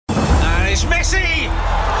is Messi!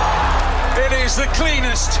 It is the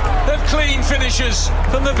cleanest of clean finishes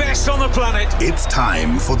from the best on the planet. It's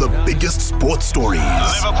time for the biggest sports stories.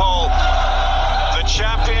 Liverpool, the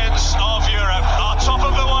champions of Europe, are top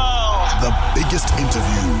of the world. The biggest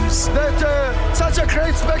interviews. That such a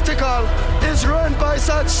great spectacle is ruined by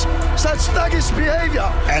such thuggish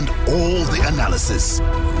behavior. And all the analysis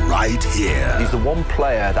right here. He's the one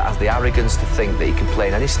player that has the arrogance to think that he can play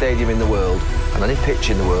in any stadium in the world and any pitch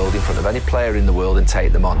in the world in front of any player in the world and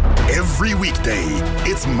take them on. Every weekday,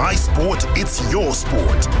 it's my sport, it's your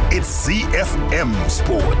sport. It's ZiFM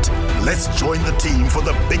Sport. Let's join the team for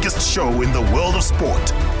the biggest show in the world of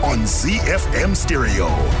sport on ZiFM Stereo.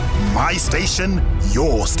 My station,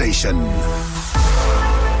 your station.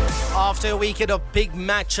 After a weekend of big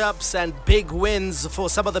matchups and big wins for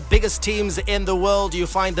some of the biggest teams in the world, you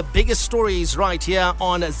find the biggest stories right here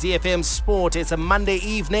on ZiFM Sport. It's a Monday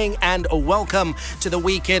evening and welcome to the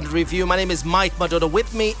Weekend Review. My name is Mike Madoda.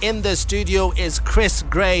 With me in the studio is Chris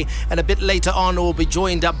Gray, and a bit later on we'll be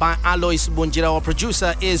joined by Alois Bunjira. Our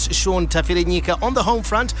producer is Sean Tafirinika. On the home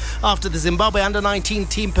front, after the Zimbabwe under-19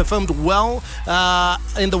 team performed well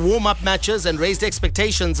in the warm-up matches and raised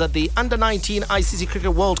expectations at the under-19 ICC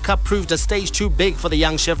Cricket World Cup, proved a stage too big for the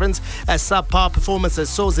young Chevrons, as subpar performances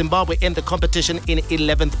saw Zimbabwe in the competition in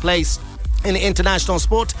 11th place. In international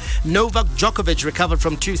sport, Novak Djokovic recovered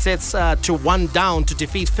from 2 sets to 1 down to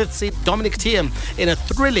defeat 5th seed Dominic Thiem in a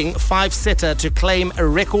thrilling 5-setter to claim a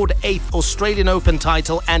record 8th Australian Open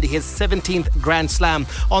title and his 17th Grand Slam.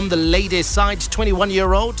 On the ladies' side,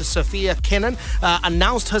 21-year-old Sophia Kenin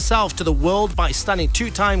announced herself to the world by stunning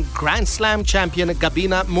 2-time Grand Slam champion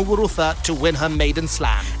Gabina Muguruza to win her maiden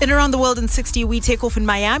slam. In Around the World in 60, we take off in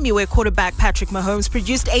Miami, where quarterback Patrick Mahomes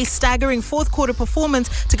produced a staggering fourth-quarter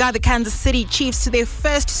performance to guide the Kansas City Chiefs to their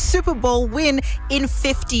first Super Bowl win in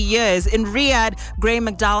 50 years. In Riyadh, Graham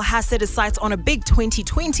McDowell has set his sights on a big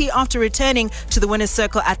 2020 after returning to the winner's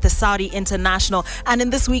circle at the Saudi International. And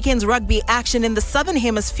in this weekend's rugby action in the Southern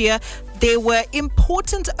Hemisphere, there were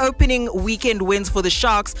important opening weekend wins for the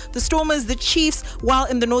Sharks, the Stormers, the Chiefs, while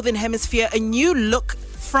in the Northern Hemisphere, a new look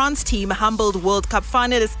France team humbled World Cup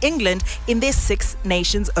finalists England in their Six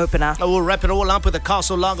Nations opener. We'll wrap it all up with the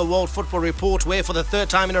Castle Lager World Football Report, where for the third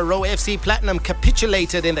time in a row, FC Platinum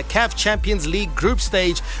capitulated in the CAF Champions League group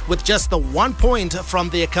stage with just the 1 point from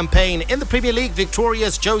their campaign. In the Premier League,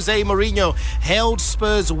 victorious Jose Mourinho held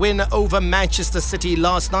Spurs' win over Manchester City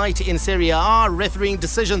last night. In Serie A, refereeing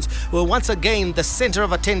decisions were once again the centre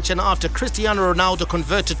of attention after Cristiano Ronaldo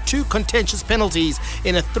converted 2 contentious penalties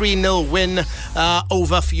in a 3-0 win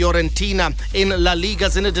over Fiorentina. In La Liga,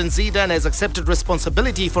 Zinedine Zidane has accepted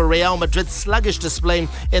responsibility for Real Madrid's sluggish display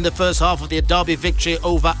in the first half of their derby victory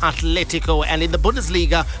over Atletico. And in the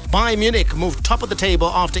Bundesliga, Bayern Munich moved top of the table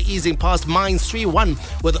after easing past Mainz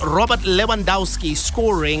 3-1, with Robert Lewandowski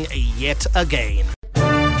scoring yet again.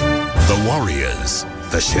 The Warriors,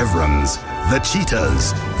 the Chevrons, the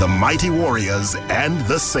Cheetahs, the Mighty Warriors, and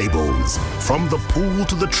the Sables. From the pool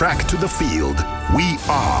to the track to the field, we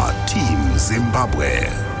are Team Zimbabwe.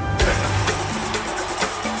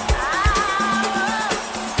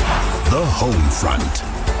 The Home Front.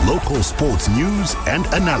 Local sports news and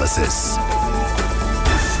analysis.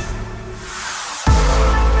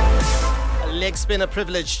 Leg spinner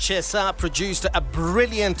privileged Chesa produced a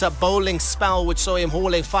brilliant bowling spell which saw him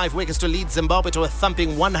hauling 5 wickets to lead Zimbabwe to a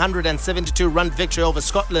thumping 172-run victory over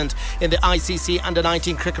Scotland in the ICC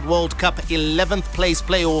Under-19 Cricket World Cup 11th place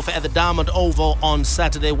playoff at the Diamond Oval on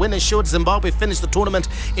Saturday. Win assured Zimbabwe finished the tournament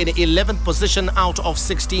in 11th position out of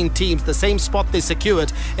 16 teams, the same spot they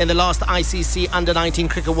secured in the last ICC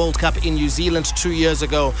Under-19 Cricket World Cup in New Zealand 2 years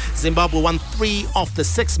ago. Zimbabwe won 3 of the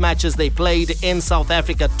 6 matches they played in South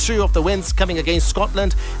Africa, 2 of the wins coming against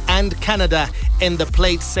Scotland and Canada in the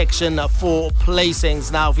plate section for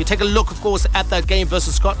placings. Now, if you take a look, of course, at that game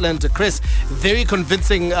versus Scotland, Chris, very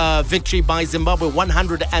convincing victory by Zimbabwe,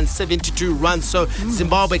 172 runs. So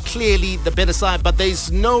Zimbabwe clearly the better side, but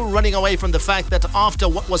there's no running away from the fact that after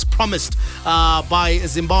what was promised by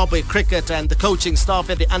Zimbabwe cricket and the coaching staff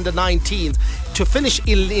at the under-19s, to finish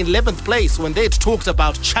in 11th place when they'd talked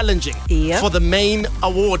about challenging for the main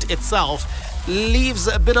award itself, leaves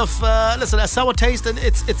a bit of a sour taste, and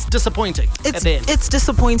it's disappointing at the end. It's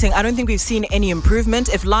disappointing. I don't think we've seen any improvement.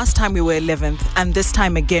 If last time we were 11th and this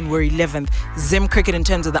time again we're 11th, Zim cricket in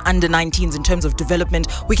terms of the under-19s, in terms of development,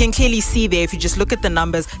 we can clearly see there, if you just look at the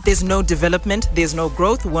numbers, there's no development, there's no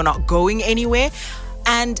growth, we're not going anywhere.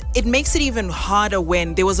 And it makes it even harder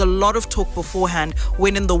when there was a lot of talk beforehand,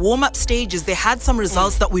 when in the warm-up stages, they had some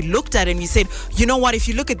results that we looked at and we said, you know what, if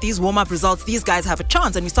you look at these warm-up results, these guys have a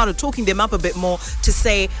chance. And we started talking them up a bit more to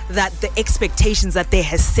say that the expectations that they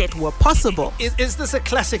had set were possible. Is this a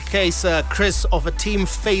classic case, Chris, of a team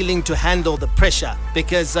failing to handle the pressure?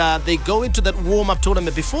 Because they go into that warm-up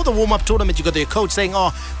tournament. Before the warm-up tournament, you got their coach saying,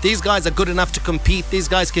 oh, these guys are good enough to compete. These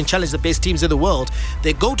guys can challenge the best teams in the world.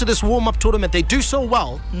 They go to this warm-up tournament. They do so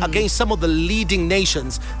well against some of the leading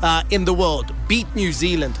nations in the world. Beat New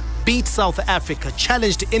Zealand, beat South Africa,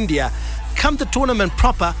 challenged India. Come the tournament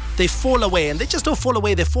proper, they fall away, and they just don't fall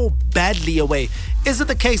away, they fall badly away. Is it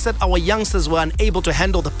the case that our youngsters were unable to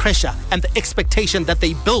handle the pressure and the expectation that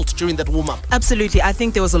they built during that warm-up? Absolutely. I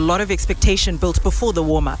think there was a lot of expectation built before the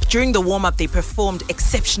warm-up. During the warm-up, they performed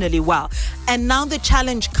exceptionally well. And now the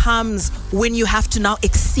challenge comes when you have to now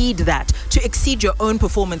exceed that, to exceed your own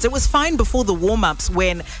performance. It was fine before the warm-ups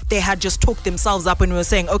when they had just talked themselves up and we were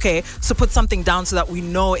saying, okay, so put something down so that we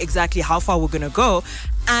know exactly how far we're going to go.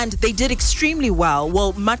 And they did extremely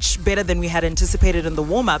well, much better than we had anticipated in the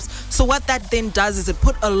warm-ups. So what that then does is it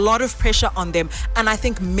put a lot of pressure on them, and I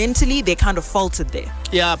think mentally they kind of faltered there.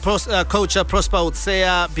 Yeah, Coach Prosper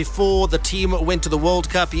Otsea, before the team went to the World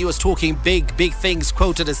Cup, he was talking big things,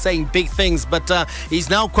 quoted as saying big things, but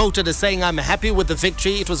he's now quoted as saying, I'm happy with the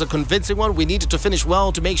victory. It was a convincing one. We needed to finish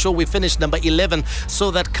well to make sure we finished number 11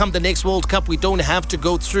 so that come the next World Cup, we don't have to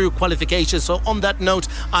go through qualifications. So on that note,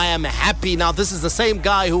 I am happy. Now, this is the same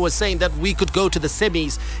guy who was saying that we could go to the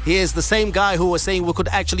semis. He is the same guy who was saying we could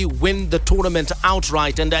actually win the tournament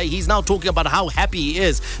outright, and he's now talking about how happy he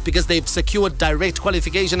is because they've secured direct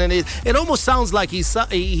qualification, and it almost sounds like he's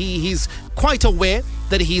quite aware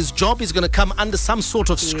that his job is going to come under some sort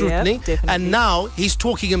of scrutiny, and now he's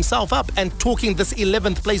talking himself up and talking this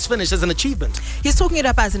 11th place finish as an achievement. He's talking it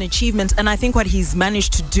up as an achievement, and I think what he's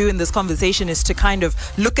managed to do in this conversation is to kind of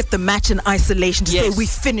look at the match in isolation, to say we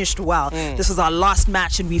finished well. This was our last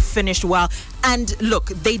match and we finished well. And look,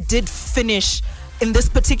 they did finish. In this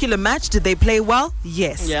particular match, did they play well?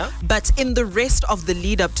 Yes. Yeah. But in the rest of the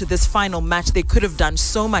lead up to this final match, they could have done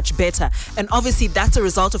so much better. And obviously, that's a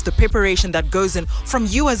result of the preparation that goes in from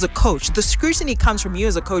you as a coach. The scrutiny comes from you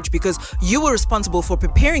as a coach because you were responsible for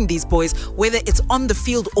preparing these boys, whether it's on the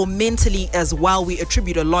field or mentally as well. We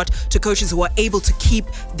attribute a lot to coaches who are able to keep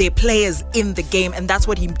their players in the game. And that's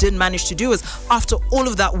what he didn't manage to do, is after all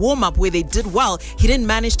of that warm-up where they did well, he didn't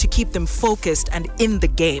manage to keep them focused and in the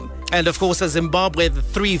game. And of course, as Zimbabwe, the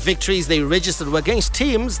 3 victories they registered were against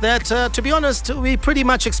teams that, to be honest, we pretty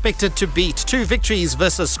much expected to beat. 2 victories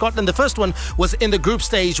versus Scotland. The first one was in the group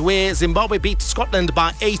stage where Zimbabwe beat Scotland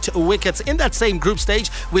by 8 wickets. In that same group stage,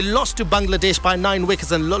 we lost to Bangladesh by 9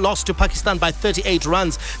 wickets and lost to Pakistan by 38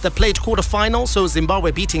 runs. They played quarter-final, so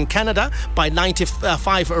Zimbabwe beating Canada by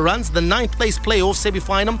 95 runs. The 9th place playoff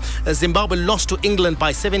semi-final, Zimbabwe lost to England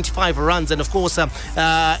by 75 runs. And of course,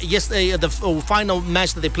 yesterday, the final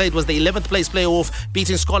match that they played was the 11th place playoff,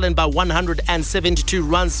 beating Scotland by 172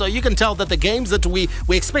 runs. So you can tell that the games that we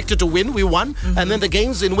expected to win, we won. And then the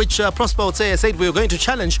games in which Prosper Otsea said we were going to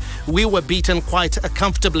challenge, we were beaten quite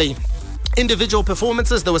comfortably. Individual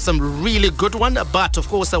performances, there was some really good one, but of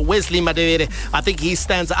course Wesley Madewere, I think he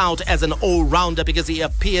stands out as an all-rounder because he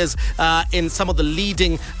appears in some of the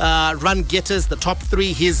leading run getters, the top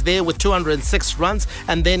 3. He's there with 206 runs,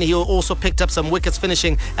 and then he also picked up some wickets,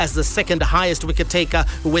 finishing as the 2nd highest wicket taker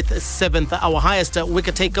with 7th. Our highest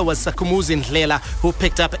wicket taker was Kumuzi Ndlela, who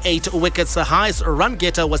picked up 8 wickets. The highest run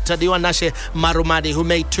getter was Tadiwa Nashe Marumadi, who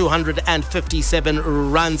made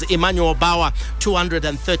 257 runs. Emmanuel Bauer,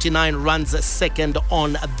 239 runs, 2nd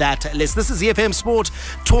on that list. This is ZiFM Sport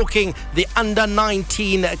talking the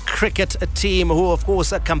under-19 cricket team, who of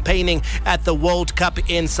course are campaigning at the World Cup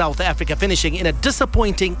in South Africa, finishing in a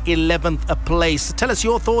disappointing 11th place. Tell us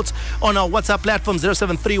your thoughts on our WhatsApp platform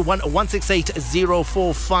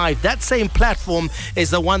 0731-168-045. That same platform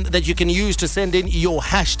is the one that you can use to send in your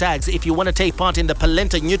hashtags if you want to take part in the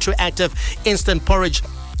Polenta NutriActive Instant Porridge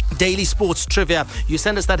Daily Sports Trivia. You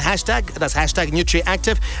send us that hashtag, that's hashtag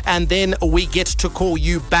NutriActive, and then we get to call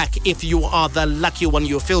you back if you are the lucky one.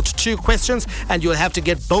 You'll field 2 questions and you'll have to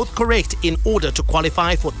get both correct in order to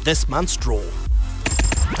qualify for this month's draw.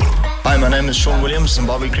 Hi, my name is Sean Williams,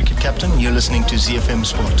 Zimbabwe cricket captain. You're listening to ZiFM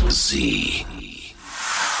Sport. Z.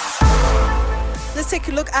 Let's take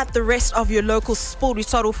a look at the rest of your local sport. We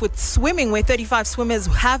start off with swimming, where 35 swimmers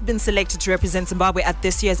have been selected to represent Zimbabwe at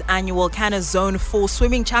this year's annual Canada Zone 4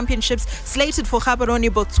 Swimming Championships, slated for Gaborone,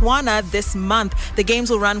 Botswana this month. The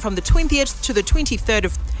games will run from the 20th to the 23rd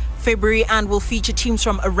of February and will feature teams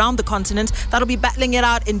from around the continent that'll be battling it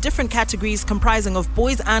out in different categories comprising of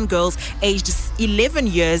boys and girls aged 11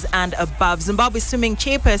 years and above. Zimbabwe swimming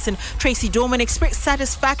chairperson Tracy Dorman expressed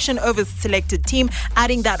satisfaction over the selected team,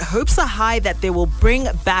 adding that hopes are high that they will bring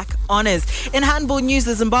back honours. In handball news,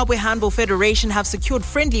 the Zimbabwe Handball Federation have secured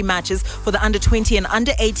friendly matches for the under-20 and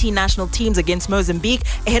under-18 national teams against Mozambique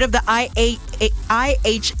ahead of the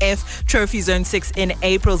IHF Trophy Zone 6 in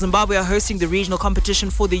April. Zimbabwe are hosting the regional competition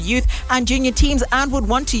for the youth and junior teams and would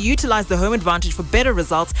want to utilise the home advantage for better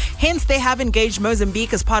results. Hence, they have engaged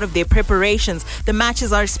Mozambique as part of their preparations. The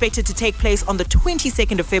matches are expected to take place on the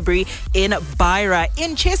 22nd of February in Beira.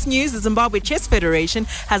 In chess news, the Zimbabwe Chess Federation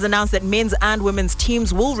has announced that men's and women's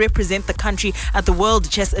teams will represent the country at the World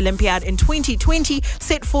Chess Olympiad in 2020,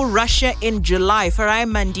 set for Russia in July. Farai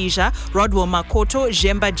Mandija, Rodwo Makoto,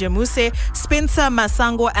 Jemba Jemuse, Spencer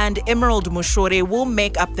Masango and Emerald Mushore will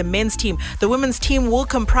make up the men's team. The women's team will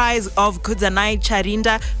comprise of Kudzanai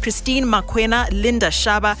Charinda, Christine Makwena, Linda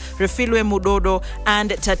Shaba, Refilwe Mudodo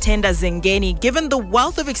and Tatenda Zengeni. Given the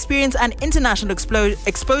wealth of experience and international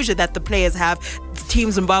exposure that the players have,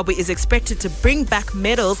 Team Zimbabwe is expected to bring back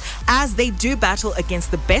medals as they do battle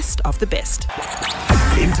against the best of the best.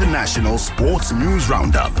 International Sports News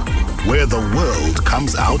Roundup, where the world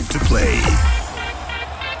comes out to play.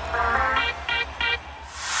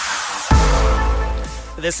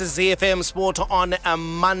 This is ZiFM Sport on a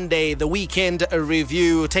Monday, the weekend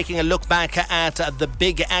review, taking a look back at the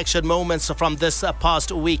big action moments from this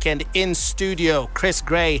past weekend. In studio, Chris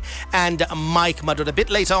Gray and Mike Madod. A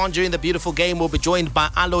bit later on during the beautiful game, we'll be joined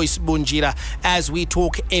by Alois Bunjira as we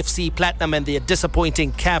talk FC Platinum and their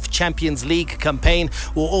disappointing CAF Champions League campaign.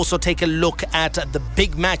 We'll also take a look at the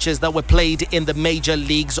big matches that were played in the major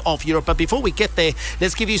leagues of Europe. But before we get there,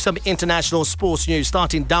 let's give you some international sports news,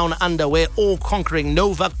 starting down under, where all-conquering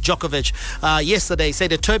Novak Djokovic yesterday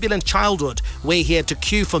said a turbulent childhood where he had to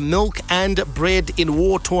queue for milk and bread in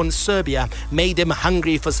war-torn Serbia made him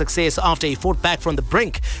hungry for success after he fought back from the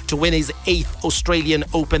brink to win his 8th Australian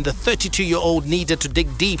Open. The 32-year-old needed to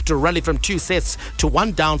dig deep to rally from 2 sets to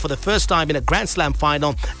 1 down for the first time in a Grand Slam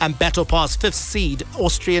final and battle past 5th seed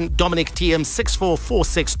Austrian Dominic Thiem 6-4,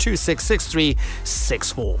 4-6, 2-6, 6-3,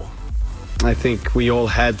 6-4. I think we all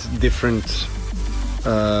had different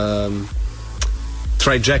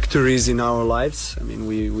trajectories in our lives. I mean,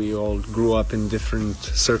 we all grew up in different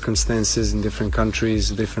circumstances, in different countries,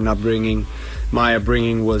 different upbringing. My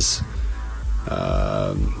upbringing was,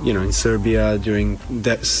 in Serbia during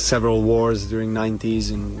several wars during 90s,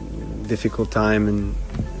 and difficult time and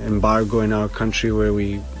embargo in our country where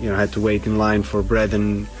we, had to wait in line for bread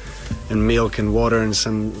and milk and water and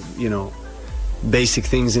some, basic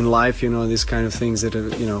things in life, these kind of things that are,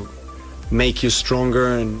 make you stronger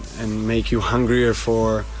and make you hungrier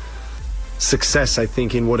for success, I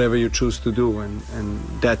think, in whatever you choose to do, and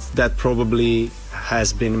that probably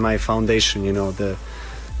has been my foundation. The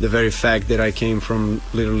very fact that I came from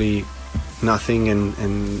literally nothing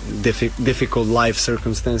and difficult life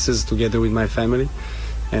circumstances together with my family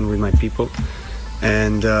and with my people,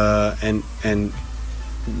 and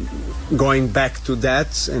going back to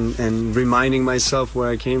that and reminding myself where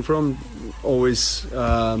I came from always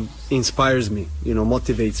inspires me,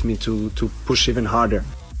 motivates me to push even harder.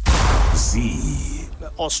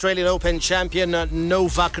 Australian Open champion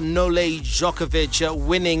Novak Djokovic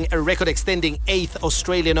winning a record-extending 8th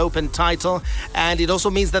Australian Open title, and it also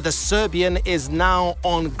means that the Serbian is now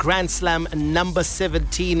on Grand Slam number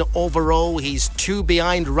 17 overall. He's 2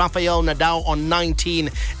 behind Rafael Nadal on 19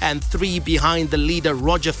 and 3 behind the leader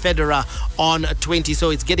Roger Federer on 20. So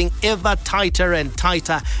it's getting ever tighter and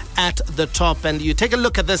tighter at the top. And you take a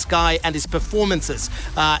look at this guy and his performances,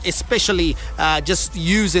 especially just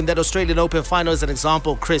using that Australian Open final as an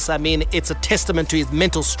example, Chris. I mean, it's a testament to his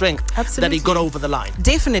mental strength. Absolutely. That he got over the line.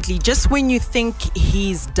 Definitely. Just when you think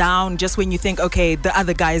he's down, just when you think, okay, the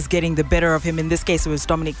other guy is getting the better of him, in this case it was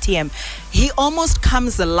Dominic Thiem, he almost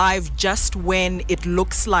comes alive just when it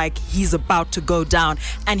looks like he's about to go down,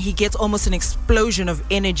 and he gets almost an explosion of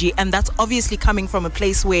energy, and that's obviously coming from a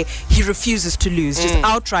place where he refuses to lose, just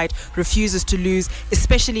outright refuses to lose,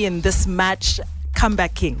 especially in this match.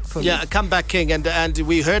 Comeback king for me. Yeah, comeback king. And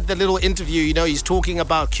we heard the little interview, he's talking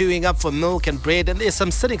about queuing up for milk and bread, and there's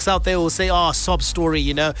some cynics out there who will say, sob story,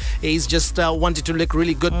 he's just wanted to look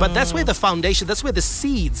really good. But that's where the foundation, that's where the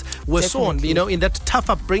seeds were sown, in that tough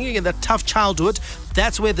upbringing, in that tough childhood.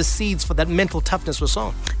 That's where the seeds for that mental toughness were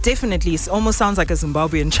sown. Definitely. It almost sounds like a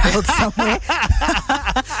Zimbabwean child somewhere.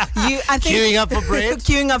 I think queuing up for bread.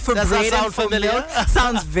 Queuing up for Does bread. That sound familiar?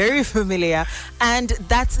 Sounds very familiar. And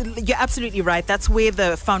you're absolutely right. That's where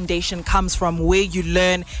the foundation comes from, where you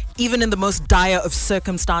learn even in the most dire of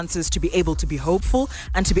circumstances, to be able to be hopeful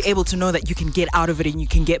and to be able to know that you can get out of it and you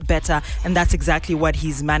can get better. And that's exactly what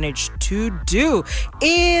he's managed to do.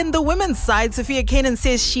 In the women's side, Sophia Kenin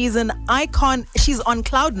says she's an icon. She's on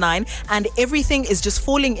cloud 9 and everything is just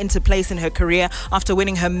falling into place in her career after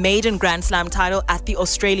winning her maiden Grand Slam title at the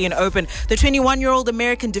Australian Open. The 21-year-old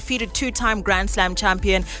American defeated two-time Grand Slam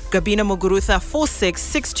champion Gabina Muguruza 4-6,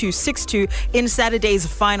 6-2, 6-2 in Saturday's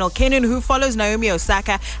final. Kenin, who follows Naomi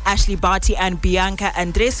Osaka, Ashley Barty and Bianca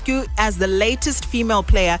Andreescu as the latest female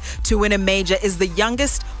player to win a major, is the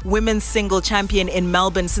youngest women's single champion in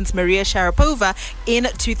Melbourne since Maria Sharapova in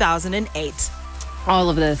 2008. All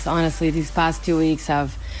of this, honestly, these past 2 weeks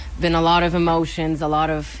have been a lot of emotions,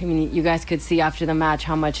 you guys could see after the match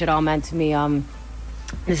how much it all meant to me.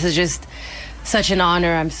 This is just such an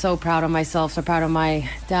honor. I'm so proud of myself, so proud of my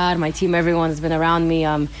dad, my team, everyone that's been around me.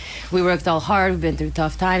 We worked all hard, we've been through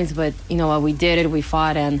tough times, but you know what, we did it, we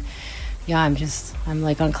fought, and yeah, I'm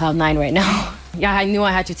like on cloud 9 right now. Yeah, I knew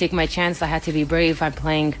I had to take my chance. I had to be brave. I'm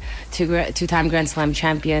playing two-time Grand Slam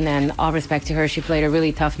champion, and all respect to her, she played a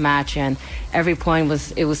really tough match, and every point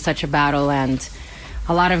was such a battle, and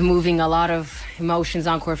a lot of moving, a lot of emotions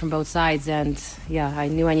on court from both sides, and yeah, I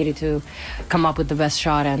knew I needed to come up with the best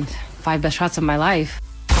shot, and 5 best shots of my life.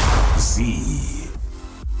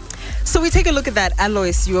 So we take a look at that,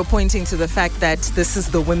 Alois. You were pointing to the fact that this is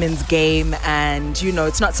the women's game, and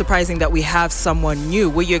it's not surprising that we have someone new.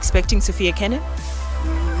 Were you expecting Sophia Kenin?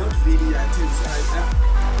 Not really.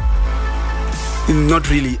 Not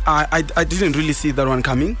really. I didn't really see that one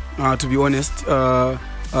coming, to be honest.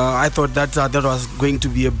 I thought that that was going to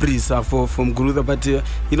be a breeze from Guruza, but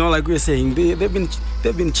like we were saying, they've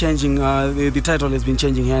been changing. The title has been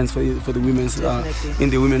changing hands for the women's in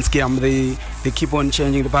the women's game. They keep on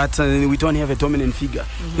changing the pattern. We don't have a dominant figure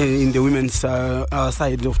in the women's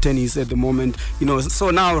side of tennis at the moment. So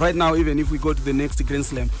right now, even if we go to the next Grand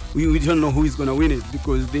Slam, we don't know who is going to win it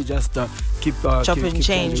because they just keep change.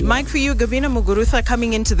 Changing. Mike, for you, Gabina Muguruza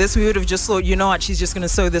coming into this, we would have just thought, she's just going to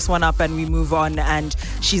sew this one up and we move on, and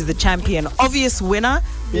she's the champion. Obvious winner.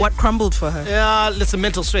 What crumbled for her? Yeah, listen,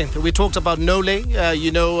 mental strength. We talked about Nole,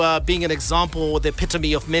 being an example, the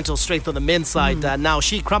epitome of mental strength on the men's side. Now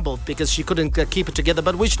she crumbled because she couldn't keep it together.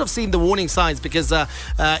 But we should have seen the warning signs because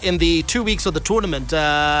in the 2 weeks of the tournament,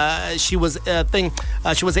 she was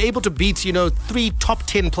able to beat 3 top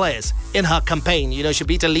 10 players in her campaign. She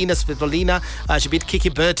beat Alina Svitolina, she beat Kiki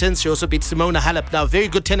Bertens, she also beat Simona Halep. Now, very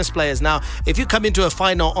good tennis players. Now, if you come into a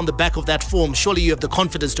final on the back of that form, surely you have the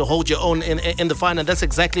confidence to hold your own in the final. That's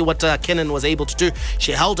exactly what Kenin was able to do.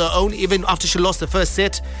 She held her own. Even after she lost the first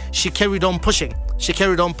set, she carried on pushing.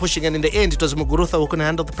 And in the end, it was Muguruza who couldn't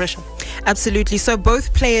handle the pressure. Absolutely. So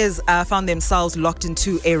both players found themselves locked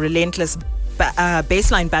into a relentless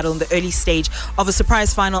baseline battle in the early stage of a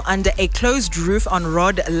surprise final under a closed roof on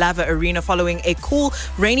Rod Laver Arena following a cool,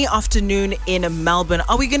 rainy afternoon in Melbourne.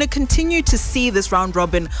 Are we going to continue to see this round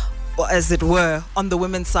robin, as it were, on the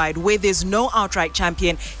women's side, where there's no outright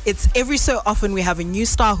champion? It's every so often we have a new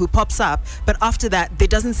star who pops up, but after that there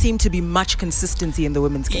doesn't seem to be much consistency in the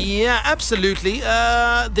women's game. Yeah, absolutely.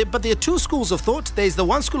 But there are two schools of thought. There's the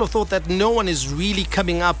one school of thought that no one is really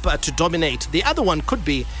coming up to dominate. The other one could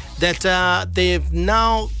be that they've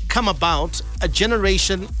now come about a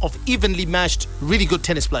generation of evenly matched, really good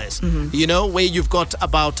tennis players. Where you've got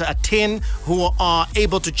about 10 who are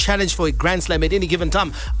able to challenge for a Grand Slam at any given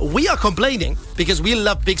time. We are complaining because we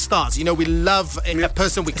love big stars. We love a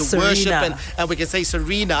person we can worship and we can say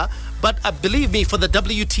Serena. But believe me, for the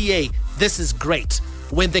WTA, this is great.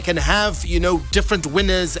 When they can have, different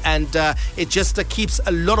winners, and it just keeps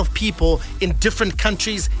a lot of people in different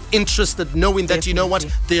countries interested, knowing that,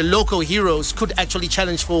 their local heroes could actually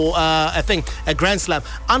challenge for a Grand Slam.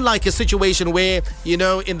 Unlike a situation where,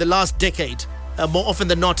 in the last decade, more often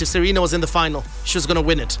than not, if Serena was in the final, she was going to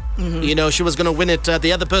win it. She was going to win it.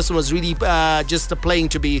 The other person was really just playing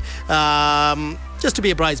to be just to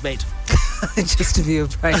be a bridesmaid. Just to be a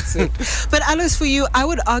bridesmaid. But Alois, for you, I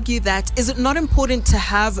would argue that is it not important to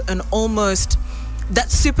have an almost that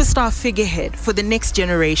superstar figurehead for the next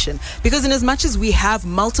generation? Because in as much as we have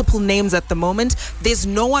multiple names at the moment, there's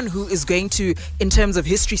no one who is going to, in terms of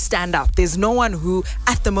history, stand up. There's no one who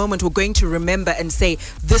at the moment we're going to remember and say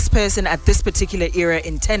this person at this particular era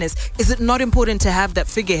in tennis. Is it not important to have that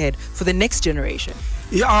figurehead for the next generation?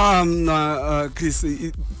 Yeah, Chris,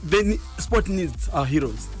 sport needs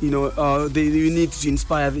heroes. They need to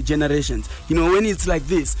inspire the generations. When it's like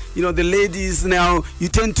this, the ladies now, you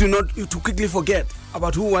tend to quickly forget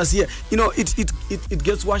about who was here. It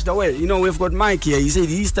gets washed away. We've got Mike here. He said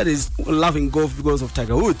he started loving golf because of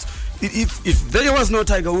Tiger Woods. If there was no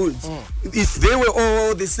Tiger Woods, if they were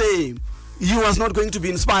all the same, he was not going to be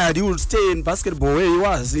inspired. He would stay in basketball where he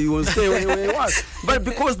was. He would stay where he was. But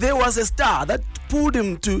because there was a star that pulled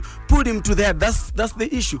him to that, that's the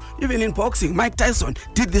issue. Even in boxing, Mike Tyson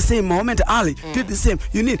did the same. Muhammad Ali did the same.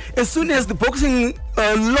 As soon as the boxing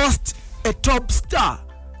lost a top star,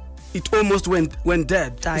 it almost went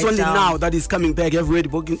dead. It's only now that it's coming back. Everywhere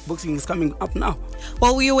boxing is coming up now.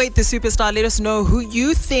 While we await the superstar, let us know who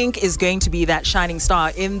you think is going to be that shining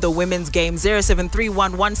star in the women's game.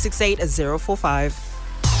 0731 168 045.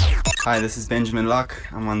 Hi, this is Benjamin Locke.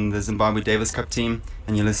 I'm on the Zimbabwe Davis Cup team,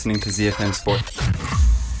 and you're listening to ZiFM Sport.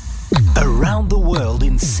 Around the world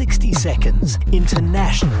in 60 seconds.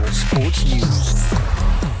 International sports news.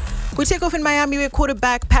 We take off in Miami where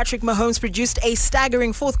quarterback Patrick Mahomes produced a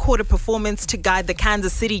staggering fourth quarter performance to guide the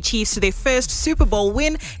Kansas City Chiefs to their first Super Bowl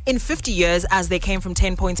win in 50 years as they came from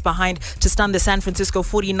 10 points behind to stun the San Francisco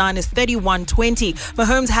 49ers 31-20.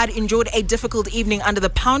 Mahomes had endured a difficult evening under the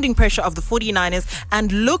pounding pressure of the 49ers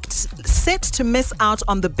and looked set to miss out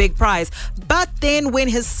on the big prize. But then with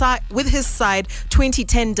his side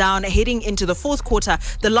 20-10 down heading into the fourth quarter,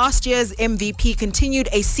 the last year's MVP continued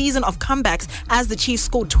a season of comebacks as the Chiefs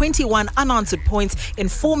scored 21 unanswered points in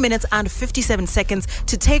 4 minutes and 57 seconds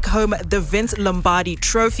to take home the Vince Lombardi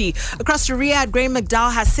Trophy. Across to Riyadh, Graham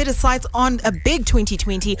McDowell has set his sights on a big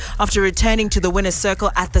 2020 after returning to the winner's circle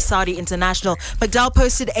at the Saudi International. McDowell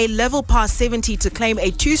posted a level par 70 to claim a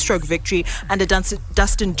two-stroke victory under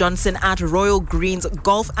Dustin Johnson at Royal Greens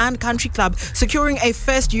Golf and Country Club, securing a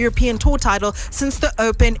first European Tour title since the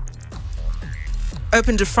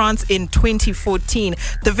Open de France in 2014.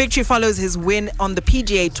 The victory follows his win on the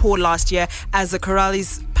PGA Tour last year as the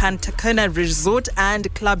Corales Pantacona Resort and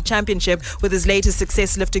Club Championship, with his latest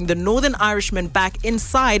success lifting the Northern Irishman back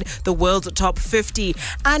inside the world's top 50.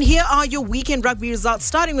 And here are your weekend rugby results.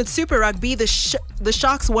 Starting with Super Rugby, the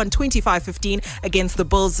Sharks won 25-15 against the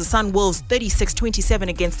Bulls. The Sunwolves 36-27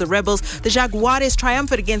 against the Rebels. The Jaguares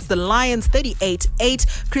triumphed against the Lions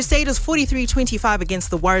 38-8. Crusaders 43-25 against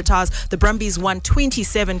the Waratahs. The Brumbies won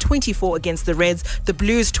 27-24 against the Reds. The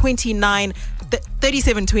Blues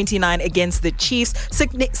 37-29 against the Chiefs.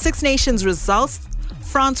 Six Nations results: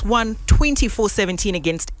 France won 24-17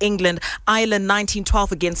 against England, Ireland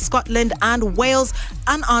 19-12 against Scotland, and Wales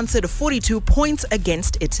unanswered 42 points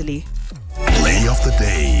against Italy. Play of the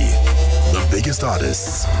day. The biggest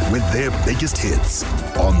artists with their biggest hits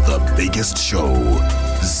on the biggest show.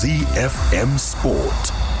 ZiFM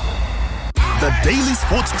Sport. The Daily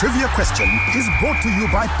Sports Trivia question is brought to you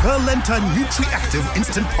by Perlenta Nutri-Active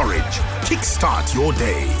Instant Porridge. Kickstart your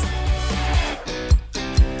day.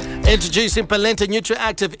 Introducing Perlenta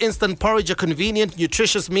Nutri-Active Instant Porridge, a convenient,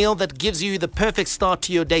 nutritious meal that gives you the perfect start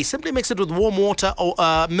to your day. Simply mix it with warm water or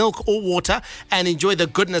milk or water and enjoy the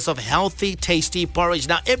goodness of healthy, tasty porridge.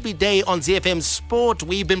 Now, every day on ZiFM Sport,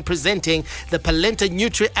 we've been presenting the Perlenta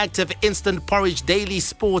Nutri-Active Instant Porridge Daily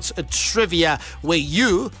Sports Trivia, where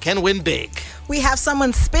you can win big. We have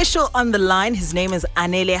someone special on the line. His name is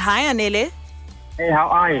Anele. Hi, Anele. Hey, how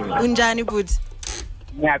are you? Unjani bud.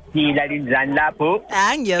 So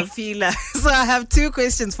I have two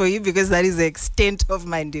questions for you because that is the extent of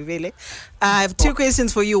my ndebele. I have two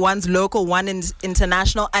questions for you. One's local, one is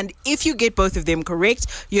international. And if you get both of them correct,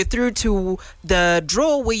 you're through to the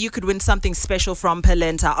draw where you could win something special from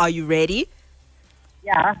Perlenta. Are you ready?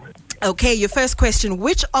 Yeah. Okay, your first question.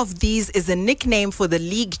 Which of these is a nickname for the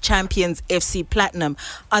league champions FC Platinum?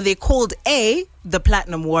 Are they called A, the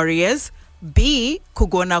Platinum Warriors, B,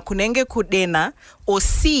 Kugona Kunenge Kudena, or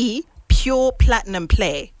C, Pure Platinum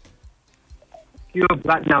Play? Pure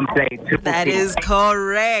Platinum Play. That is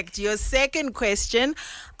correct. Your second question.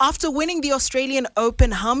 After winning the Australian Open,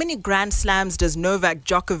 how many Grand Slams does Novak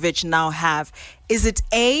Djokovic now have? Is it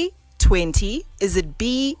A, 20? Is it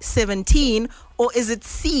B, 17? Or is it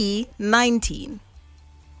C, 19?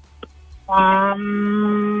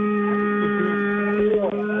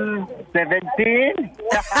 17.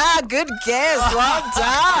 Good guess. Well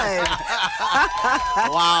done.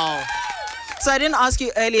 Wow. So I didn't ask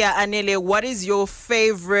you earlier, Anele, what is your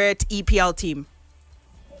favorite EPL team?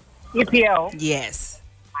 EPL? Yes.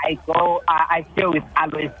 I stay with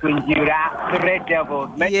Alois Kunjura, the Red Devils.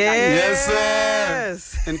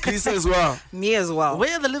 Yes. And Chris as well. Me as well.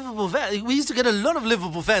 Where are the Liverpool fans? We used to get a lot of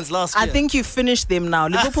Liverpool fans last year. I think you finished them now.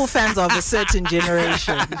 Liverpool fans are of a certain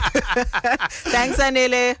generation. Thanks,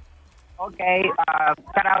 Anele. Okay,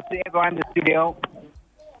 shout out to everyone in the studio.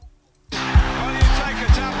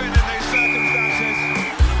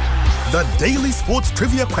 The Daily Sports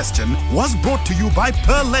Trivia question was brought to you by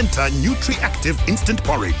Perlenta Nutri-Active Instant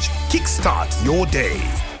Porridge. Kickstart your day.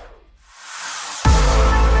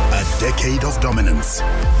 A decade of dominance.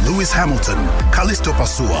 Lewis Hamilton, Callisto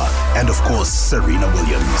Pasua, and of course, Serena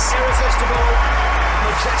Williams. Irresistible,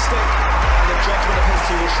 majestic, and the judgment of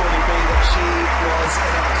history will surely be that she was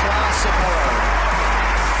in a class of her own.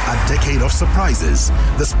 A decade of surprises.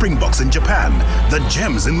 The Springboks in Japan, the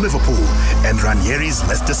Gems in Liverpool, and Ranieri's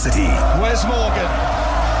Leicester City. Wes Morgan,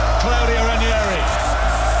 Claudio Ranieri.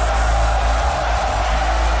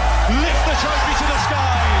 Lift the trophy to the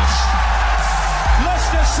skies.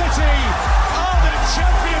 Leicester City are the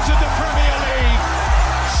champions of the Premier League.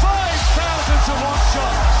 5,000 to watch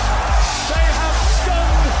on. They have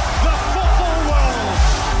stunned the football world.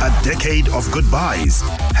 A decade of goodbyes.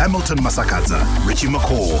 Hamilton Masakadza, Richie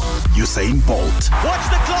McCaw, Usain Bolt. Watch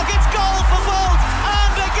the clock, it's goal for Bolt.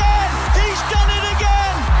 And again, he's done it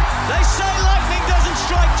again. They say lightning doesn't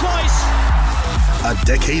strike twice. A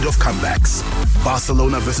decade of comebacks.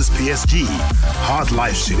 Barcelona versus PSG. Hard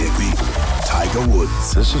life, Shireki. Tiger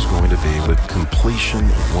Woods. This is going to be, with completion,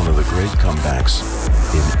 one of the great comebacks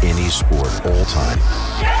in any sport all time.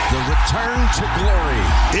 The return to glory.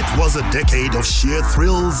 It was a decade of sheer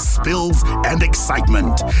thrills, spills, and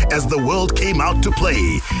excitement as the world came out to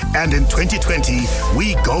play. And in 2020,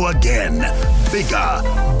 we go again. Bigger,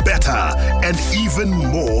 better, and even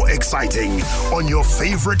more exciting on your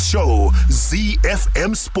favorite show,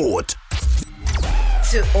 ZiFM Sport.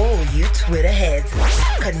 To all you Twitter heads,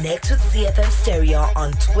 connect with ZiFM Stereo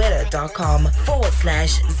on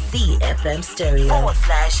twitter.com/ZiFM Stereo.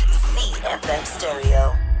 /ZiFM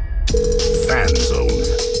Stereo. Fan Zone.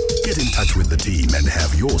 Get in touch with the team and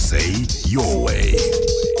have your say your way.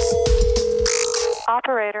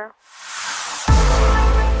 Operator.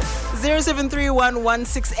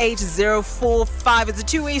 0731168045. It's a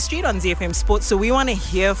two-way street on ZiFM Sports, so we want to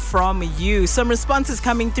hear from you. Some responses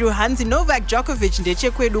coming through. Hansi Novak Djokovic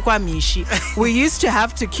Mishi. We used to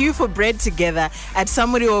have to queue for bread together at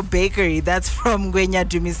Samurio Bakery. That's from Gwenya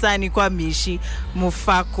Dumisani kwa Mishi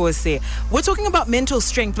Mufakose. We're talking about mental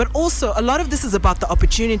strength, but also a lot of this is about the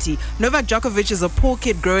opportunity. Novak Djokovic is a poor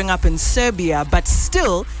kid growing up in Serbia, but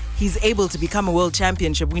still he's able to become a world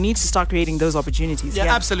championship. We need to start creating those opportunities.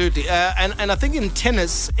 Yeah, absolutely. And I think in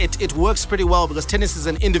tennis, it works pretty well because tennis is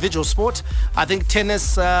an individual sport. I think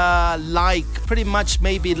tennis, pretty much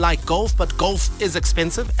maybe like golf, but golf is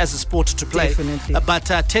expensive as a sport to play. Definitely. But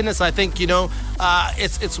tennis, I think,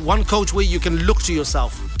 it's one coach where you can look to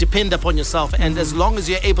yourself, depend upon yourself. And as long as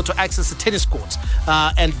you're able to access a tennis court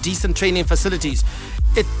and decent training facilities,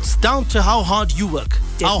 it's down to how hard you work,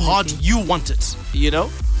 how hard you want it,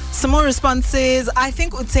 Some more responses. I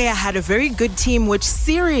think Utseya had a very good team which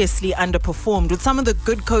seriously underperformed. With some of the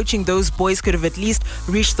good coaching, those boys could have at least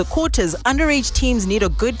reached the quarters. Underage teams need a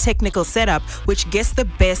good technical setup which gets the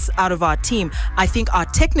best out of our team. I think our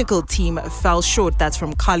technical team fell short. That's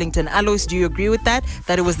from Carlington. Alois, do you agree with that?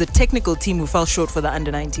 That it was the technical team who fell short for the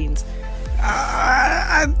under-19s?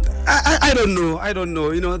 I don't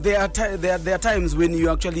know. There are times when you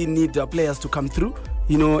actually need players to come through,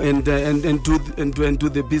 and do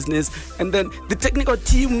the business. And then the technical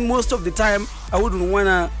team, most of the time, I wouldn't want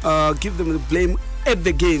to give them the blame at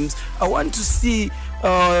the games. I want to see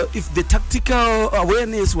if the tactical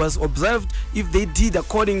awareness was observed, if they did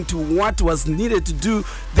according to what was needed to do.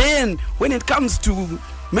 Then, when it comes to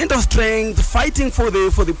mental strength, fighting for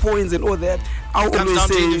the points and all that, I always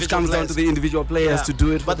say it comes down to the individual players to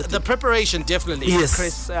do it. But the preparation, definitely, yes.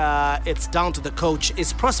 Chris, it's down to the coach.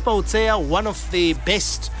 Is Prosper Utseya one of the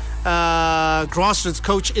best grassroots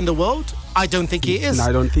coach in the world? I don't think he is. No,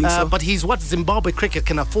 I don't think so. But he's what Zimbabwe cricket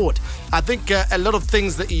can afford. I think a lot of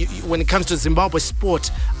things that when it comes to Zimbabwe sport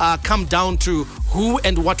come down to who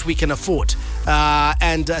and what we can afford.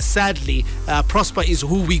 And sadly, Prosper is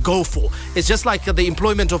who we go for. It's just like the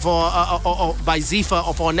employment of by Zifa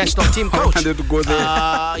of our national team coach. I wanted to go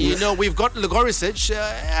there. We've got Ligorisic,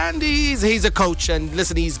 and he's a coach. And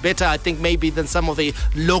listen, he's better, I think, maybe than some of the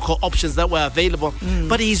local options that were available.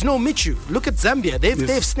 But he's no Michu. Look at Zambia.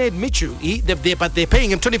 They've snared Michu. But they're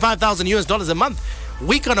paying him $25,000 a month.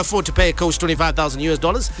 We can't afford to pay a coach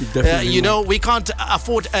 $25,000. We can't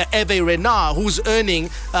afford Eve Renard, who's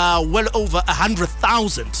earning well over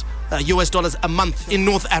 100,000 US dollars a month in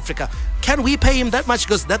North Africa. Can we pay him that much?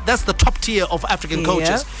 Because that's the top tier of African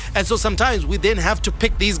coaches. And so sometimes we then have to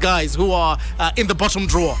pick these guys who are in the bottom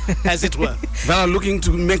drawer, as it were. They are looking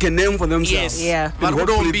to make a name for themselves. Yes. Yeah.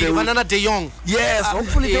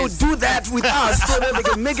 Hopefully they will do that with us so that they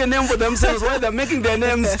can make a name for themselves. While they're making their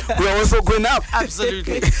names, we are also going up.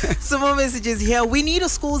 Absolutely. Some more messages here. We need a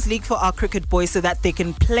schools league for our cricket boys so that they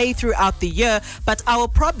can play throughout the year. But our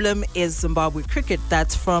problem is Zimbabwe cricket.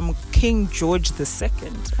 That's from King George II.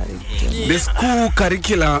 The school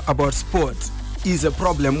curricula about sport is a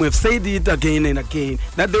problem. We've said it again and again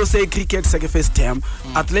that they'll say cricket's like a first term,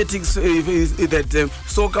 athletics is that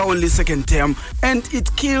soccer only second term, and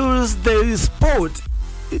it kills the sport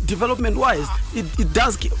development wise. It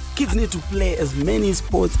does. Kids need to play as many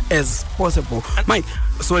sports as possible. Mike,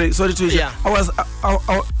 sorry to interrupt. Yeah. I was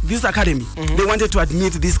this academy. They wanted to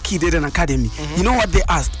admit this kid at an academy. You know what they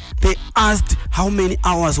asked? They asked how many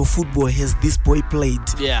hours of football has this boy played.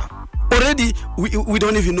 Yeah. Already, we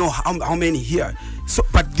don't even know how many here. So,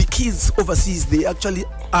 but the kids overseas, they actually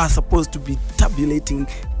are supposed to be tabulating,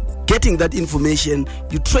 getting that information.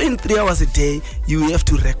 You train 3 hours a day. You have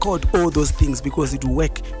to record all those things because it will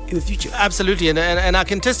work in the future. Absolutely, and I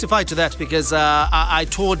can testify to that because I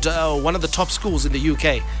taught one of the top schools in the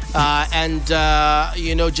UK, and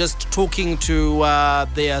just talking to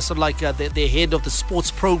their sort of like their head of the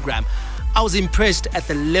sports program, I was impressed at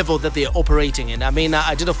the level that they're operating in. I mean,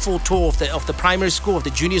 I did a full tour of the primary school, of the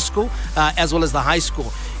junior school, as well as the high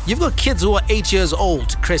school. You've got kids who are 8 years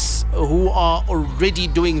old, Chris, who are already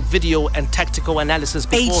doing video and tactical analysis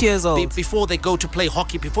before, 8 years old. Before they go to play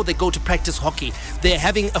hockey, before they go to practice hockey. They're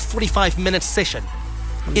having a 45-minute session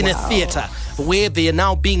in a theater where they are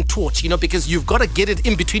now being taught, because you've got to get it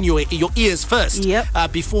in between your ears first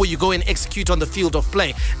before you go and execute on the field of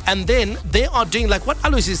play. And then they are doing like what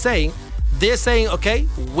Alois is saying. They're saying, okay,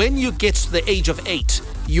 when you get to the age of 8,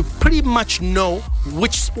 you pretty much know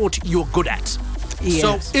which sport you're good at. Yes.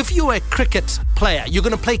 So if you're a cricket player, you're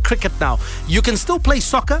going to play cricket now. You can still play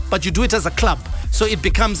soccer, but you do it as a club. So it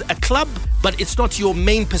becomes a club, but it's not your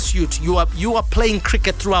main pursuit. You are playing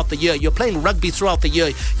cricket throughout the year. You're playing rugby throughout the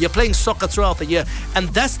year. You're playing soccer throughout the year. And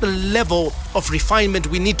that's the level of refinement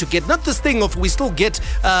we need to get. Not this thing of we still get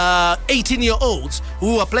 18-year-olds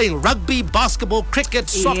who are playing rugby, basketball, cricket,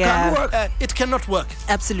 soccer. Yeah. It cannot work.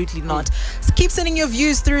 Absolutely not. So keep sending your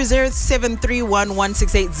views through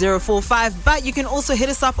 0731168045. But you can also hit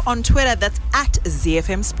us up on Twitter. That's at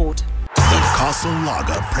ZFM Sport. The Castle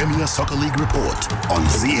Lager Premier Soccer League report on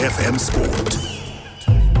ZFM Sport.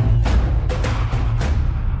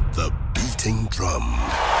 The beating drum.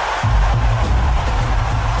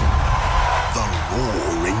 The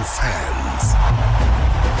roaring fans.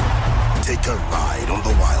 Take a ride on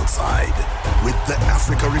the wild side with the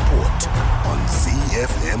Africa Report on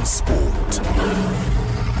ZFM Sport.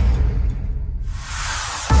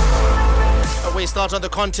 We start on the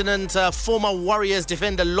continent. Former Warriors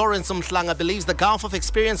defender Lawrence Mhlanga believes the gulf of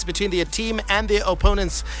experience between their team and their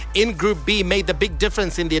opponents in Group B made the big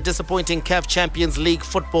difference in their disappointing CAF Champions League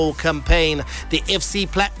football campaign. The FC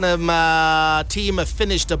Platinum team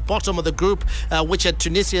finished bottom of the group, which had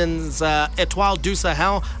Tunisians Etoile du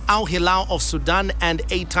Sahel, Al Hilal of Sudan, and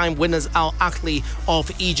 8-time winners Al Ahly of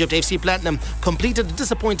Egypt. FC Platinum completed a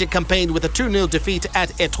disappointing campaign with a 2-0 defeat at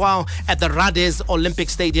Etoile at the Rades Olympic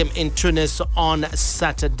Stadium in Tunis on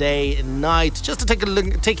Saturday night. Just to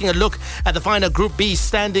taking a look at the final Group B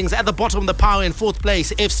standings, at the bottom of the pile in 4th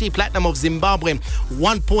place, FC Platinum of Zimbabwe.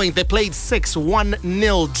 1 point. They played 6,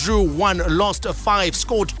 1-0, drew 1, lost 5,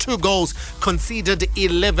 scored 2 goals, conceded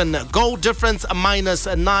 11. Goal difference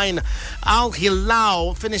 -9. Al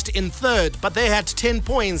Hilal finished in 3rd, but they had 10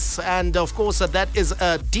 points, and of course that is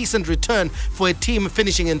a decent return for a team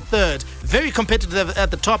finishing in 3rd. Very competitive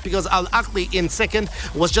at the top because Al Ahly in 2nd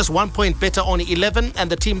was just 1 point better on 11, and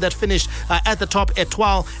the team that finished at the top,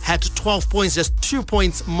 Etoile, had 12 points, just 2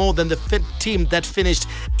 points more than the team that finished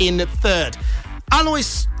in 3rd.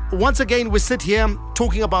 Alois, once again we sit here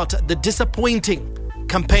talking about the disappointing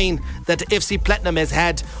campaign that FC Platinum has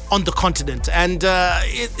had on the continent, and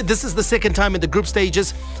this is the 2nd time in the group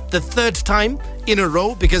stages, the 3rd time in a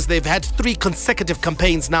row, because they've had 3 consecutive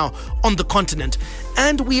campaigns now on the continent,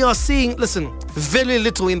 and we are seeing, very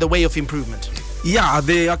little in the way of improvement. Yeah,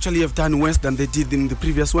 they actually have done worse than they did in the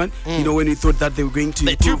previous one. When we thought that they were going to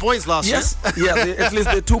improve. 2 points last year. Yeah, at least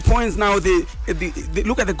the 2 points now. They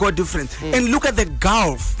look at the goal difference and look at the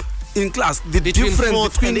gulf in class, the between difference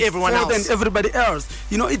 4th between and everyone else and everybody else.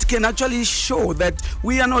 It can actually show that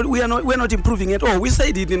we're not improving at all. We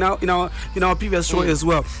said it in our previous show as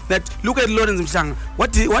well. That look at Lawrence Mhlanga.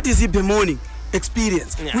 What is he bemoaning?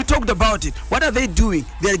 experience. We talked about it. What are they doing?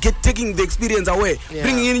 They are taking the experience away,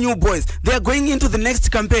 bringing in new boys. They are going into the next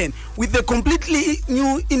campaign with a completely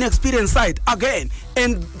new, inexperienced side again.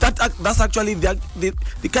 And that's actually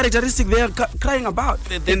the characteristic they are crying about.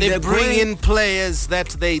 They bring in players that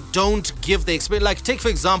they don't give the experience. Like, take for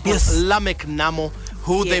example, Lamek Namo,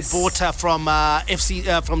 who they bought from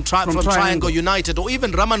from Triangle United, or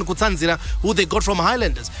even Raman Kutsanzira, who they got from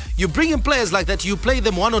Highlanders. You bring in players like that, you play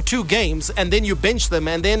them 1 or 2 games, and then you bench them,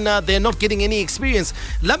 and then they're not getting any experience.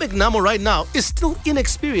 Lamek Namo right now is still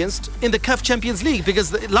inexperienced in the CAF Champions League,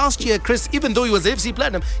 because last year, Chris, even though he was FC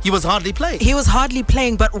Platinum, he was hardly playing. He was hardly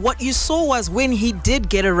playing, but what you saw was when he did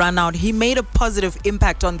get a run out, he made a positive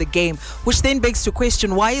impact on the game, which then begs to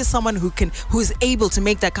question, why is someone who's able to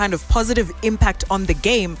make that kind of positive impact on the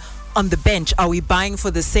game on the bench? Are we buying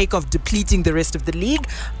for the sake of depleting the rest of the league?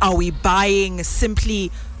 Are we buying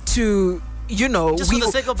simply to, for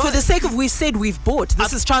the sake of, we said we've bought,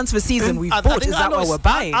 this is transfer season, we've bought, is that what we're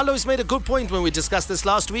buying? Alois made a good point when we discussed this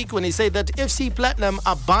last week, when he said that FC Platinum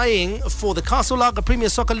are buying for the Casolaga Premier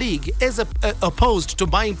Soccer League as opposed to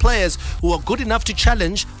buying players who are good enough to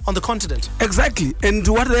challenge on the continent. Exactly. And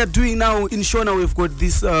what they're doing now in Shona, we've got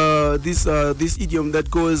this idiom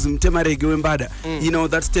that goes Mtemarege Wembada.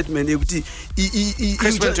 That statement.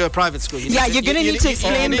 Chris went to a private school. You're going to need to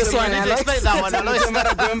explain this one, Alex. Explain that one, Alois.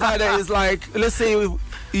 Mtemarege Wembada is like, let's say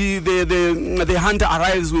the hunter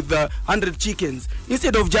arrives with 100 chickens.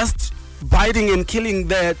 Instead of just biting and killing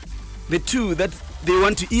the 2 that they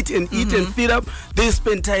want to eat and feed up, they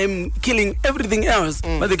spend time killing everything else,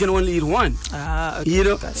 but they can only eat 1.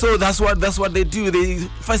 So that's what they do. They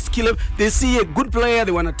first kill him. They see a good player,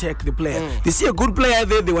 they want to take the player. They see a good player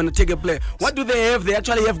there, they want to take a player. What do they have? They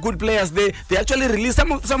actually have good players. They actually release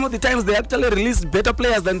some of the times they actually release better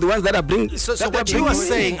players than the ones that are bringing. So what you are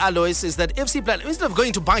saying, Alois, is that FC Platinum, instead of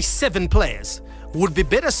going to buy 7 players, would be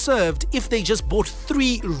better served if they just bought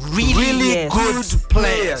 3 really good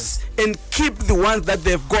players and keep the ones that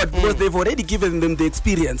they've got, because they've already given them the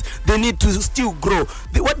experience. They need to still grow.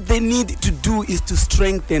 What they need to do is to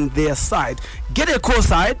strengthen their side. Get a core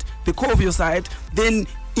side, the core of your side, then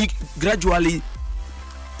gradually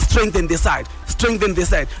strengthen the side.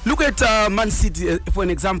 Look at Man City for an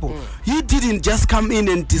example. He didn't just come in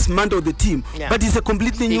and dismantle the team, but it's a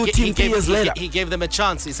completely new team 3 years later. He gave them a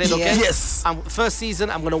chance. He said, okay, first season,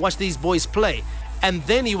 I'm going to watch these boys play. And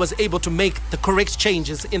then he was able to make the correct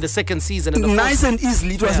changes in the second season. Nice and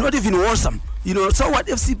easily. It was not even awesome. So what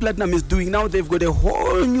FC Platinum is doing now, they've got a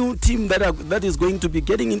whole new team that is going to be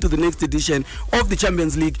getting into the next edition of the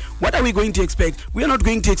Champions League. What are we going to expect? We are not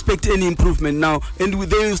going to expect any improvement now. And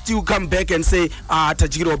they will still come back and say,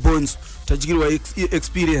 Tajiro Bones, Tajiro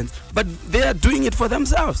experience. But they are doing it for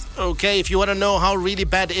themselves. Okay, if you want to know how really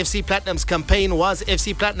bad FC Platinum's campaign was,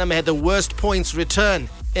 FC Platinum had the worst points return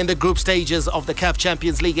in the group stages of the CAF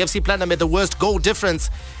Champions League. FC Platinum had the worst goal difference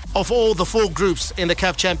of all the 4 groups in the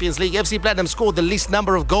CAF Champions League. FC Platinum scored the least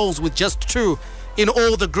number of goals with just 2 in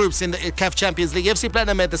all the groups in the CAF Champions League. FC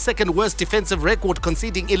Platinum had the second worst defensive record,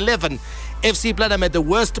 conceding 11. FC Platinum had the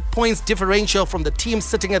worst points differential from the teams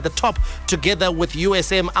sitting at the top, together with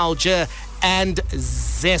USM Alger and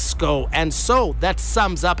Zesco. And so that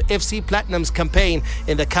sums up FC Platinum's campaign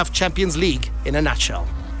in the CAF Champions League in a nutshell.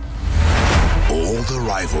 All the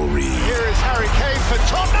rivalry. Here is Harry Kane for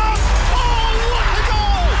Tottenham. Oh, what a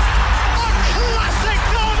goal! A classic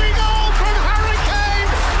derby goal from Harry Kane.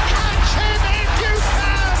 Catch him if you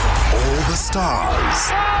can. All the stars.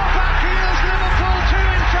 Oh, back heels Liverpool 2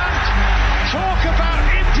 in front. Talk about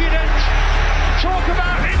impudence. Talk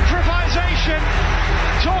about improvisation.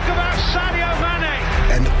 Talk about Sadio Mane.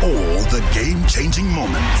 And all the game-changing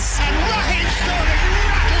moments. And Raheem Sterling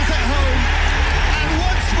rattles it home. And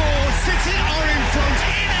once more, City are in front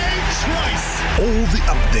in a trice. All the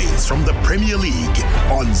updates from the Premier League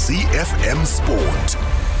on ZiFM Sport.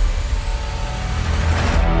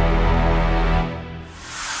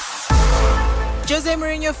 Jose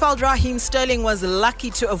Mourinho felt Raheem Sterling was lucky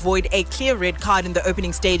to avoid a clear red card in the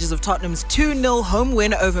opening stages of Tottenham's 2-0 home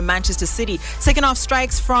win over Manchester City. Second half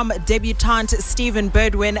strikes from debutant Steven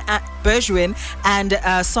Bergwijn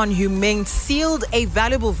and Son Heung-min sealed a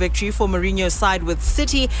valuable victory for Mourinho's side, with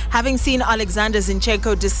City having seen Alexander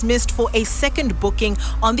Zinchenko dismissed for a second booking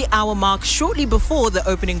on the hour mark shortly before the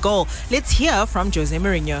opening goal. Let's hear from Jose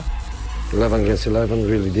Mourinho. 11 against 11,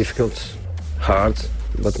 really difficult, hard,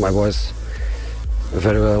 but my boys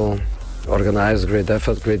very well organized, great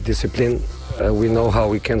effort, great discipline. We know how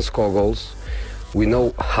we can score goals. We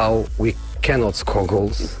know how we cannot score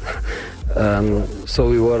goals. So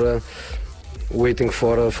we were waiting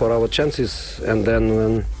for our chances, and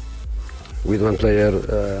then with one player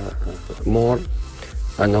more.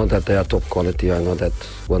 I know that they are top quality. I know that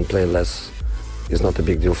one player less is not a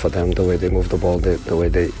big deal for them. The way they move the ball, the way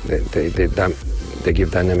they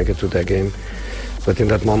give dynamic to their game. But in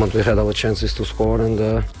that moment, we had our chances to score,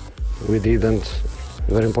 and we did, and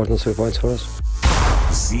very important 3 points for us.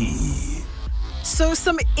 So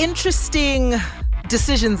some interesting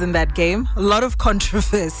decisions in that game. A lot of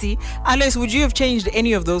controversy. Alois, would you have changed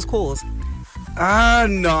any of those calls?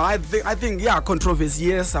 No, I think controversy.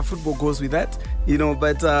 Yes, football goes with that,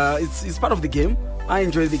 but it's part of the game. I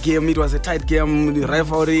enjoyed the game. It was a tight game, the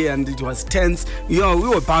rivalry, and it was tense. We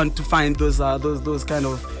were bound to find those kind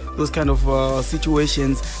of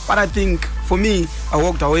situations. But I think for me, I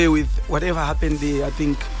walked away with whatever happened there. I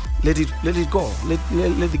think let it go. Let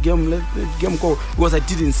the game go, because I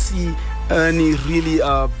didn't see any really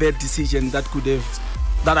bad decision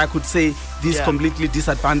that I could say this completely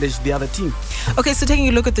disadvantaged the other team. Okay, so taking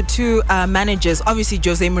a look at the two managers, obviously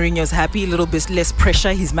Jose Mourinho's happy, a little bit less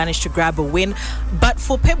pressure. He's managed to grab a win. But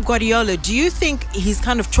for Pep Guardiola, do you think he's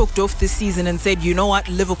kind of chalked off this season and said, you know what,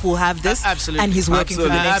 Liverpool have this, absolutely, and he's working for the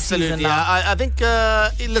next season now? I think,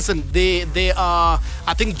 listen, they are,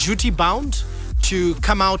 I think, duty bound to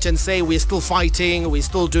come out and say we're still fighting, we're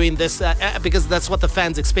still doing this, because that's what the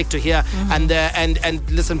fans expect to hear. And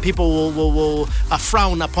listen, people will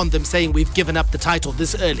frown upon them saying we've given up the title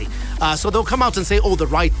this early. So they'll come out and say all the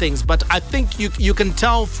right things. But I think you can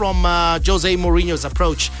tell from Jose Mourinho's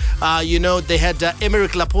approach. They had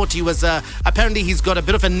Emerick Laporte. He was apparently he's got a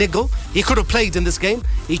bit of a niggle. He could have played in this game.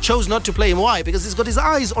 He chose not to play him. Why? Because he's got his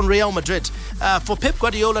eyes on Real Madrid. For Pep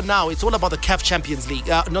Guardiola now, it's all about the CAF Champions League,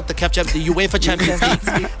 not the CAF Champions, the UEFA Champions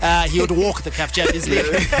League. He would walk the CAF Champions League.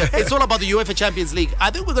 It's all about the UEFA Champions League. I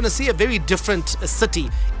think we're going to see a very different city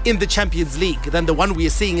in the Champions League than the one we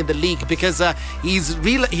are seeing in the league, because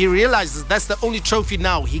he realizes that's the only trophy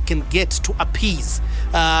now he can get to appease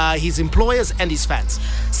his employers and his fans.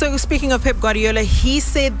 So speaking of Pep Guardiola, he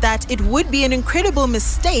said that it would be an incredible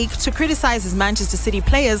mistake to criticize his Manchester City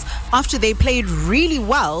players after they played really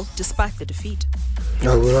well despite the defeat.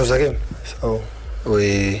 No, we lost the game. So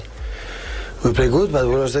we play good, but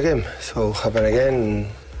we lost the game. So happen again,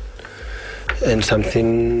 and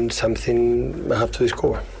something I have to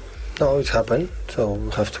discover. No, it's happened. So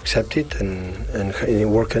we have to accept it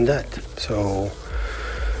and work on that. So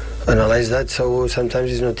analyze that. So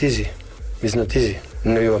sometimes it's not easy. It's not easy.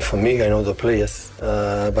 Not even for me. I know the players,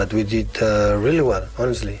 but we did really well,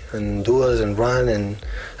 honestly, and duels and run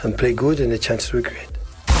and play good, and the chances we create.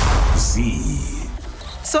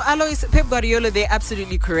 So Alois, Pep Guardiola, they're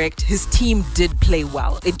absolutely correct. His team did play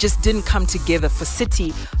well. It just didn't come together for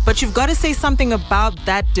City. But you've got to say something about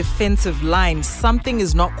that defensive line. Something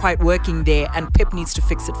is not quite working there, and Pep needs to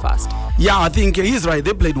fix it fast. Yeah, I think he's right.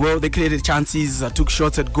 They played well. They created chances, took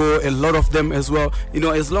shots at goal, a lot of them as well.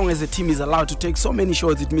 As long as the team is allowed to take so many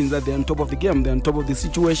shots, it means that they're on top of the game, they're on top of the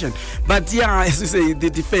situation. But yeah, as you say, the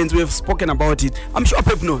defense, we have spoken about it. I'm sure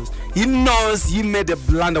Pep knows. He knows he made a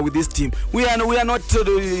blunder with this team. We are not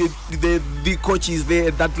the coaches there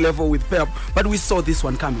at that level with Pep, but we saw this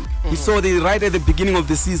one coming. We saw right at the beginning of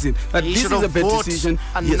the season that he this is a bad decision.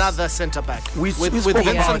 Another centre back with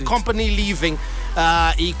Vincent Kompany leaving,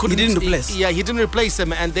 he didn't replace. He didn't replace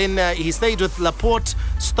him, and then he stayed with Laporte,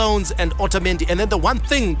 Stones, and Otamendi. And then the one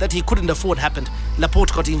thing that he couldn't afford happened: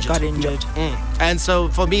 Laporte got injured. And so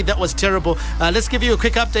for me, that was terrible. Let's give you a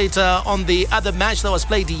quick update on the other match that was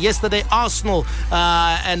played yesterday. Arsenal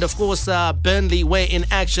and of course Burnley were in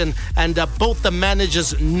action, and both the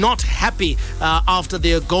managers not happy after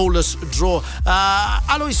their goalless draw.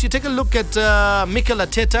 Alois, you take a look at Mikel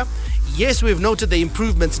Arteta. Yes, we've noted the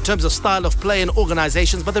improvements in terms of style of play and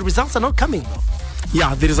organizations, but the results are not coming though.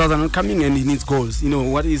 Yeah, the results are not coming, and he needs goals.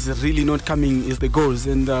 What is really not coming is the goals,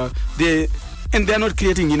 and they're not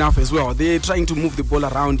creating enough as well. They're trying to move the ball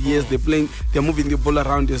around. Yes, they're moving the ball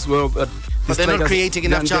around as well, but they're not creating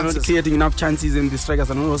enough chances. They're not creating enough chances, and the strikers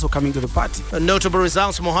are not also coming to the party. Notable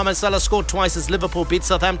results: Mohamed Salah scored twice as Liverpool beat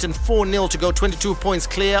Southampton 4-0 to go 22 points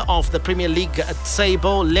clear of the Premier League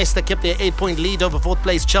table. Leicester kept their 8-point lead over fourth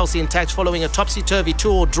place Chelsea intact following a topsy-turvy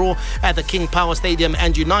 2-2 draw at the King Power Stadium,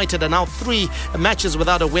 and United are now 3 matches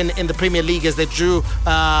without a win in the Premier League as they drew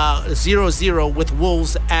 0-0 with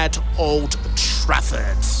Wolves at Old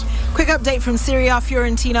Trafford. Quick update from Serie A.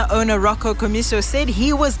 Fiorentina owner Rocco Commisso said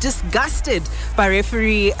he was disgusted by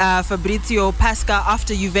referee Fabrizio Pasca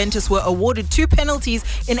after Juventus were awarded 2 penalties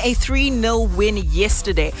in a 3-0 win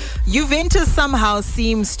yesterday. Juventus somehow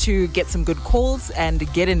seems to get some good calls and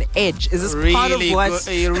get an edge. Is this part of what...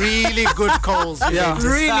 really good calls.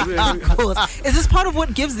 Really good calls. Is this part of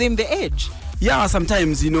what gives them the edge? yeah,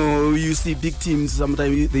 sometimes, you see big teams,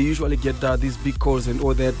 sometimes they usually get these big calls and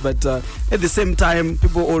all that. But at the same time,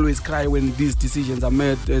 people always cry when these decisions are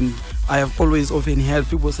made. And I have always often heard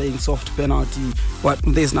people saying soft penalty.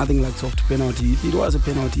 There's nothing like soft penalty. If it was a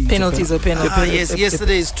penalty, penalty is a penalty. Yes,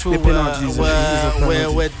 yesterday's two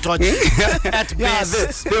were dodgy at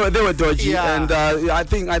best. They were dodgy, Yeah. and I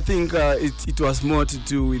think it was more to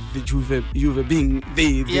do with the Juve being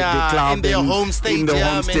the club in their home stadium,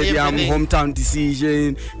 hometown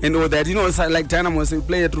decision and all that. It's like Dynamo, say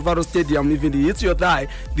play at Ruvaro Stadium, even if it hits your thigh,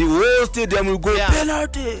 the whole stadium will go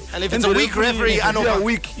penalty. And if it's a weak referee,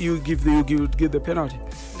 you give the penalty.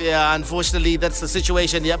 Yeah, unfortunately, that's the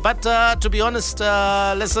situation. Yeah, but to be honest,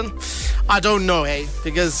 listen, I don't know,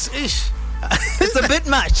 because it's a bit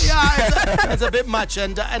much. Yeah, it's a bit much,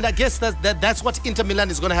 and I guess that's what Inter Milan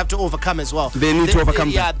is going to have to overcome as well. They need to overcome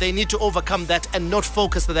that. Yeah, they need to overcome that and not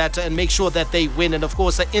focus on that and make sure that they win. And of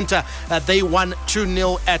course, Inter, they won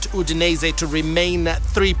 2-0 at Udinese to remain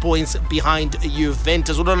 3 points behind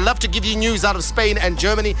Juventus. We would love to give you news out of Spain and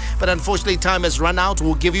Germany, but unfortunately, time has run out.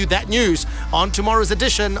 We'll give you that news on tomorrow's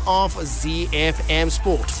edition of ZiFM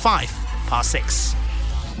Sport, 6:05.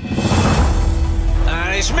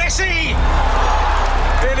 And it's Messi!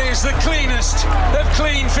 It is the cleanest of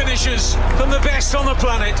clean finishes from the best on the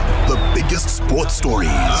planet. The biggest sports stories.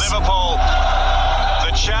 Liverpool,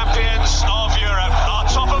 the champions of Europe, are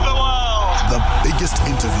top of the world. The biggest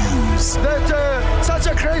interviews. That such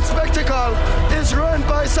a great spectacle is ruined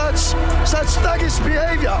by such thuggish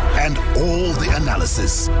behavior. And all the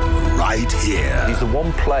analysis right here. He's the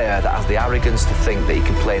one player that has the arrogance to think that he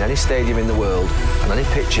can play in any stadium in the world and any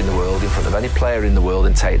pitch in the world in front of any player in the world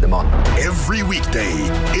and take them on. Every weekday,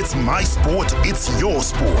 it's my sport, it's your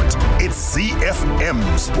sport. It's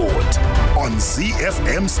ZiFM Sport on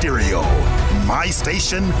ZiFM Stereo. My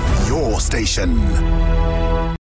station, your station.